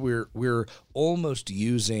 Instead, we're almost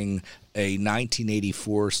using a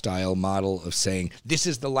 1984 style model of saying, this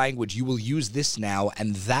is the language, you will use this now,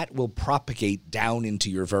 and that will propagate down into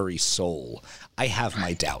your very soul. I have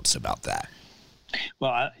my doubts about that.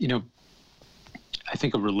 Well, I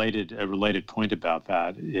think a related point about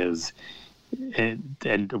that is,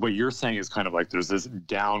 and what you're saying is kind of like there's this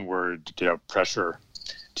downward pressure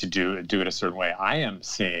to do it a certain way. I am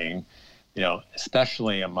seeing,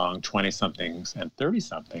 especially among 20-somethings and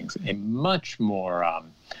 30-somethings, a much more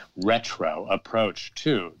retro approach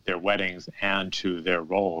to their weddings and to their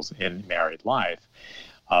roles in married life.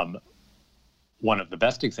 One of the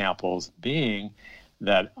best examples being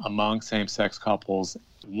that among same-sex couples,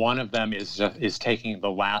 one of them is taking the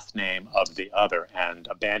last name of the other and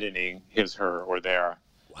abandoning his, her, or their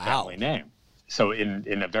family name. So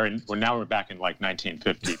we're back in like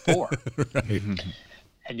 1954. Right.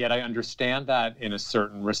 And yet I understand that in a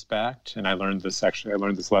certain respect. And I learned this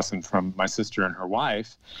lesson from my sister and her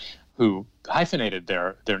wife, who hyphenated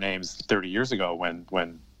their names 30 years ago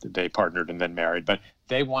when they partnered and then married. But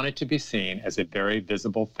they wanted to be seen as a very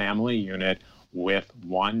visible family unit with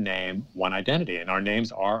one name, one identity. And our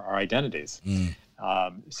names are our identities.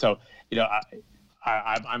 So,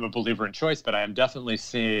 I'm a believer in choice, but I am definitely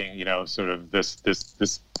seeing, sort of this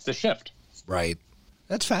shift. Right.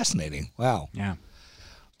 That's fascinating. Wow. Yeah.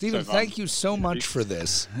 Steven, thank you so much for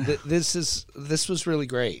this. This was really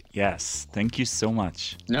great. Yes, thank you so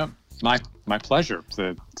much. No, my pleasure.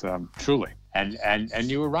 Truly, and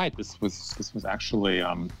you were right. This was actually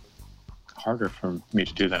harder for me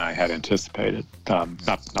to do than I had anticipated. Not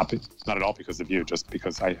at all because of you, just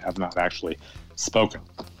because I have not actually spoken.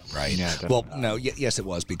 Right. Yeah, well, no, yes, it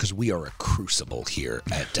was, because we are a crucible here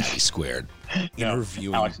at Daddy Squared.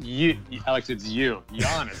 Interviewing. Alex, it's you.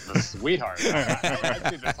 Jan is the sweetheart. I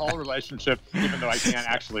see this whole relationship, even though I can't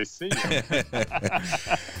actually see you.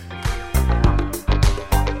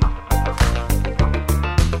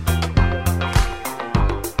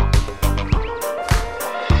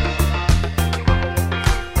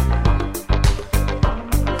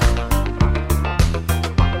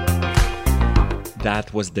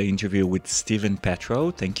 That was the interview with Steven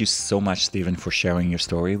Petrow. Thank you so much, Steven, for sharing your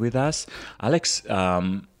story with us. Alex,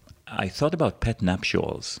 I thought about pet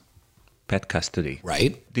nuptials, pet custody.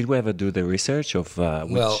 Right. Did we ever do the research of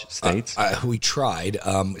which states? We tried.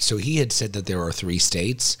 So he had said that there are 3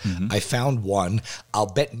 states. Mm-hmm. I found one. I'll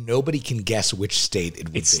bet nobody can guess which state it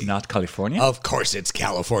would be. It's not California? Of course it's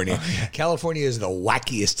California. Oh, yeah. California is the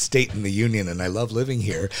wackiest state in the union, and I love living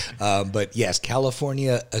here. But yes,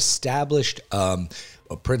 California established a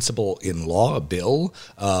principle in law, a bill,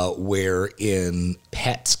 wherein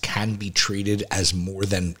pets can be treated as more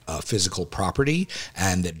than physical property,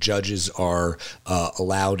 and that judges are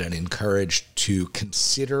allowed and encouraged to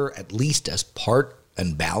consider, at least as part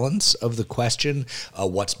and balance of the question,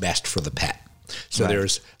 what's best for the pet. So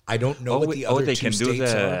there's, I don't know what the other 2 states are. Or they can do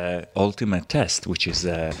the ultimate test, which is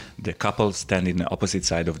the couple standing on the opposite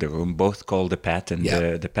side of the room, both call the pet, and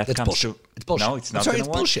the pet comes bullshit. to... It's bullshit. No, it's not. It's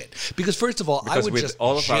bullshit. Because first of all, I would just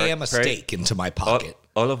jam a steak into my pocket.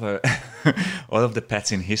 All of the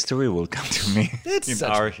pets in history will come to me. It's in such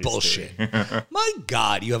our bullshit. My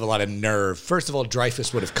God, you have a lot of nerve. First of all,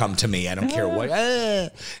 Dreyfus would have come to me. I don't care what.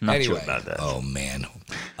 Not anyway. sure about that. Oh, man.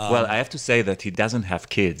 Well, I have to say that he doesn't have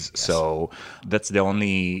kids. Yes. So that's the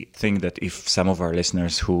only thing that if some of our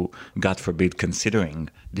listeners who, God forbid, considering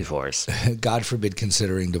divorce. God forbid,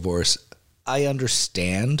 considering divorce. I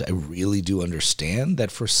understand, I really do understand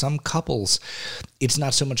that for some couples, it's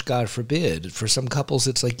not so much God forbid. For some couples,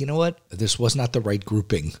 it's like, you know what? This was not the right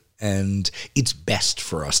grouping, and it's best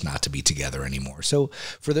for us not to be together anymore. So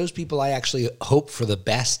for those people, I actually hope for the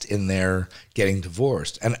best in their getting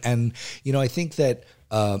divorced. And you know, I think that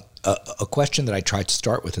a question that I tried to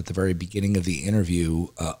start with at the very beginning of the interview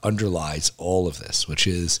underlies all of this, which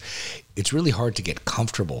is it's really hard to get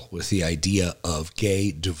comfortable with the idea of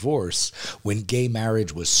gay divorce when gay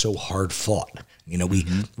marriage was so hard fought. You know,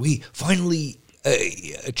 we finally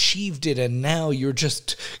achieved it, and now you're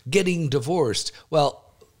just getting divorced. Well,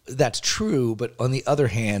 that's true, but on the other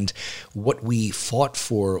hand, what we fought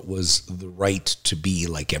for was the right to be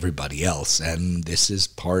like everybody else, and this is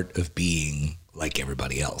part of being like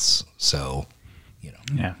everybody else. So, you know.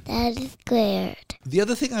 Yeah. That is good. The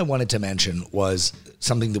other thing I wanted to mention was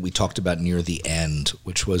something that we talked about near the end,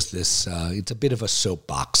 which was this, it's a bit of a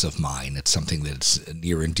soapbox of mine. It's something that's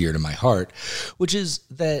near and dear to my heart, which is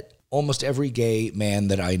that almost every gay man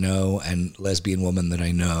that I know and lesbian woman that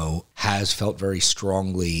I know has felt very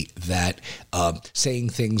strongly that saying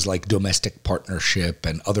things like domestic partnership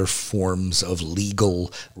and other forms of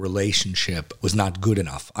legal relationship was not good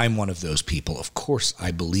enough. I'm one of those people. Of course,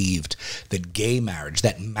 I believed that gay marriage,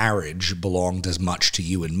 that marriage belonged as much to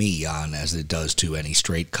you and me, Jan, as it does to any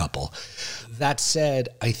straight couple. That said,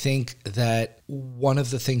 I think that one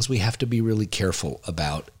of the things we have to be really careful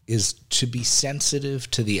about is to be sensitive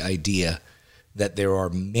to the idea that there are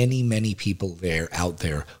many, many people out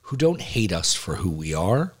there who don't hate us for who we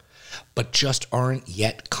are, but just aren't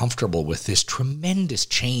yet comfortable with this tremendous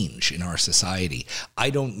change in our society. I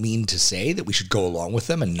don't mean to say that we should go along with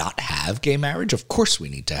them and not have gay marriage. Of course we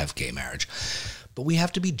need to have gay marriage, but we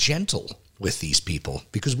have to be gentle with these people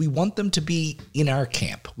because we want them to be in our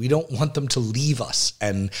camp. We don't want them to leave us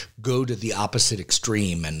and go to the opposite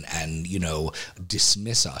extreme and you know,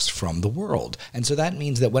 dismiss us from the world. And so that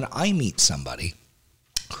means that when I meet somebody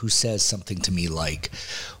who says something to me like,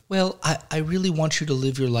 well, I really want you to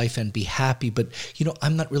live your life and be happy, but, you know,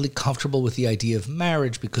 I'm not really comfortable with the idea of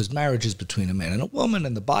marriage because marriage is between a man and a woman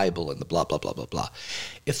and the Bible and the blah, blah, blah, blah, blah.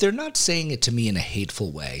 If they're not saying it to me in a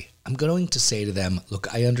hateful way, I'm going to say to them,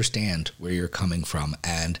 look, I understand where you're coming from,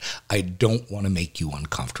 and I don't want to make you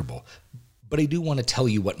uncomfortable. But I do want to tell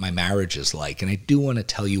you what my marriage is like, and I do want to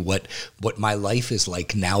tell you what my life is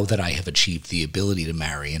like now that I have achieved the ability to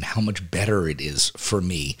marry, and how much better it is for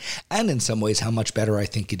me, and in some ways how much better I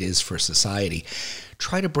think it is for society.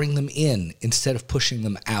 Try to bring them in instead of pushing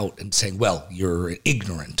them out and saying, well, you're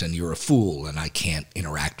ignorant and you're a fool, and I can't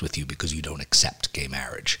interact with you because you don't accept gay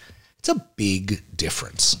marriage. It's a big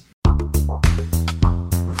difference.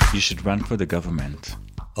 You should run for the government.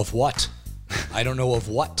 Of what? I don't know of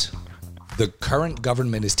what. The current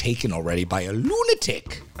government is taken already by a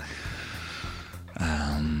lunatic.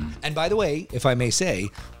 And by the way, if I may say,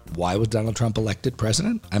 why was Donald Trump elected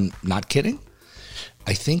president? I'm not kidding.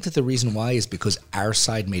 I think that the reason why is because our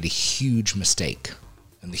side made a huge mistake.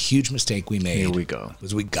 And the huge mistake we made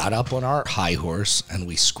was we got up on our high horse and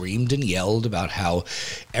we screamed and yelled about how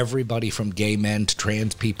everybody from gay men to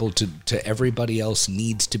trans people to everybody else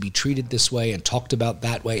needs to be treated this way and talked about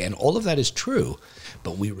that way. And all of that is true.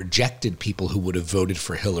 But we rejected people who would have voted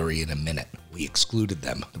for Hillary in a minute. We excluded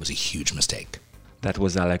them. It was a huge mistake. That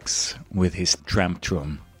was Alex with his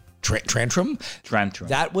tantrum. Tantrum? Tantrum.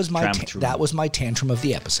 That was my tantrum of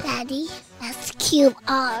the episode. Daddy, that's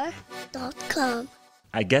QR.com.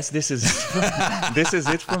 I guess this is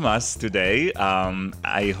it from us today.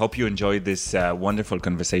 I hope you enjoyed this wonderful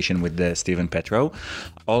conversation with Steven Petrow.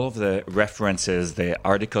 All of the references, the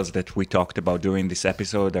articles that we talked about during this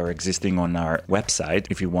episode are existing on our website.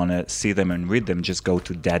 If you want to see them and read them, just go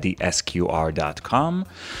to daddysqr.com.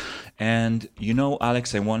 And, you know,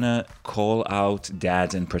 Alex, I want to call out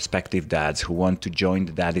dads and prospective dads who want to join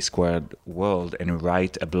the Daddy Squared world and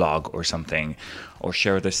write a blog or something, or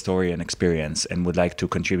share their story and experience and would like to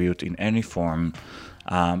contribute in any form.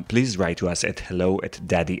 Please write to us at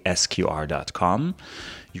hello@daddysqr.com.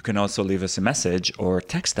 You can also leave us a message or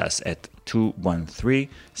text us at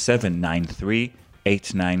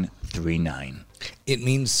 213-793-8939. It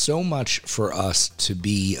means so much for us to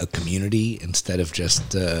be a community instead of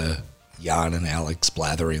just Jan and Alex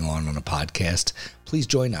blathering on a podcast. Please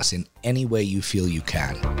join us in any way you feel you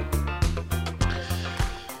can.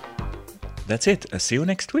 That's it. I'll see you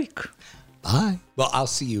next week. Bye. Well, I'll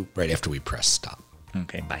see you right after we press stop.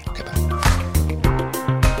 Okay, bye. Okay, bye.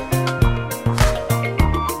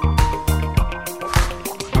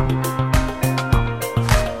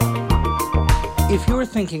 If you're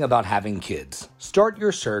thinking about having kids, start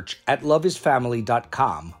your search at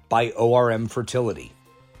loveisfamily.com by ORM Fertility.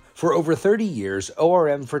 For over 30 years,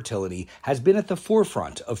 ORM Fertility has been at the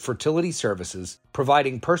forefront of fertility services,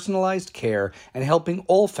 providing personalized care and helping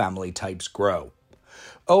all family types grow.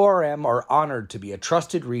 ORM are honored to be a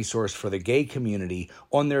trusted resource for the gay community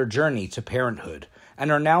on their journey to parenthood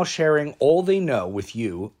and are now sharing all they know with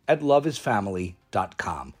you at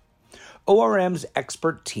loveisfamily.com. ORM's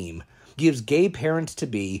expert team gives gay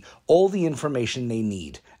parents-to-be all the information they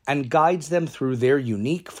need and guides them through their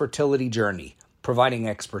unique fertility journey, providing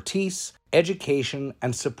expertise, education,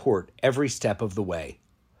 and support every step of the way.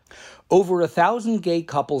 Over 1,000 gay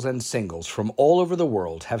couples and singles from all over the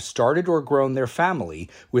world have started or grown their family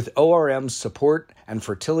with ORM's support and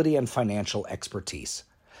fertility and financial expertise.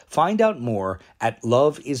 Find out more at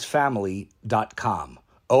loveisfamily.com,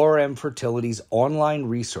 ORM Fertility's online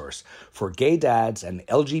resource for gay dads and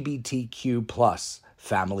LGBTQ plus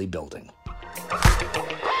family building.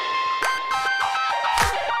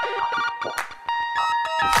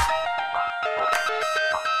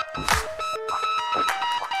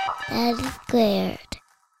 That is squared.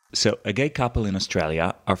 So, a gay couple in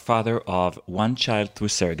Australia are father of 1 child through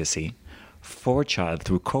surrogacy, 4 child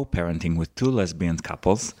through co-parenting with 2 lesbian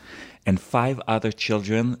couples, and 5 other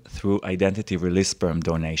children through identity release sperm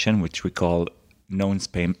donation, which we call known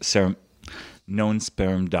sperm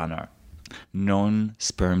donor. Known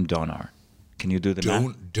sperm donor. Can you do the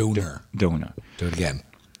math? Donor. Donor. Do it again.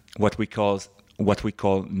 What we call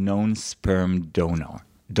known sperm donor.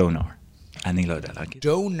 Donor. אני לא יודע להגיד.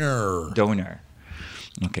 Donor.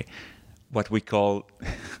 Okay. What we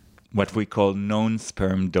call known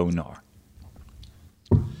sperm donor.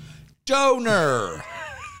 Donor.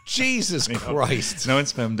 Jesus Christ. Known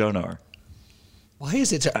sperm donor. Why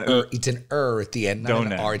is it it's an at the end, not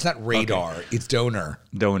donor. an R. It's not radar. Okay. It's donor.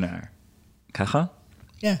 Donor. ככה?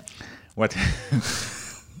 Yeah. What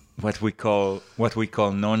we call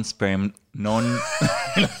known sperm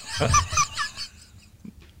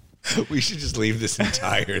We should just leave this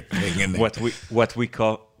entire thing in there. What we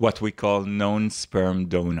call known sperm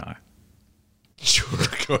donor. Sure,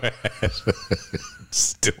 go ahead.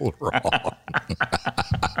 Still wrong.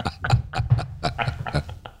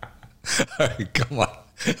 All right, come on.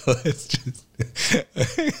 Let's just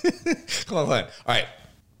come on, fine. All right.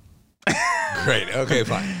 Great. Okay,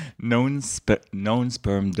 fine. Known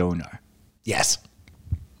sperm donor. Yes.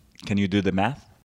 Can you do the math?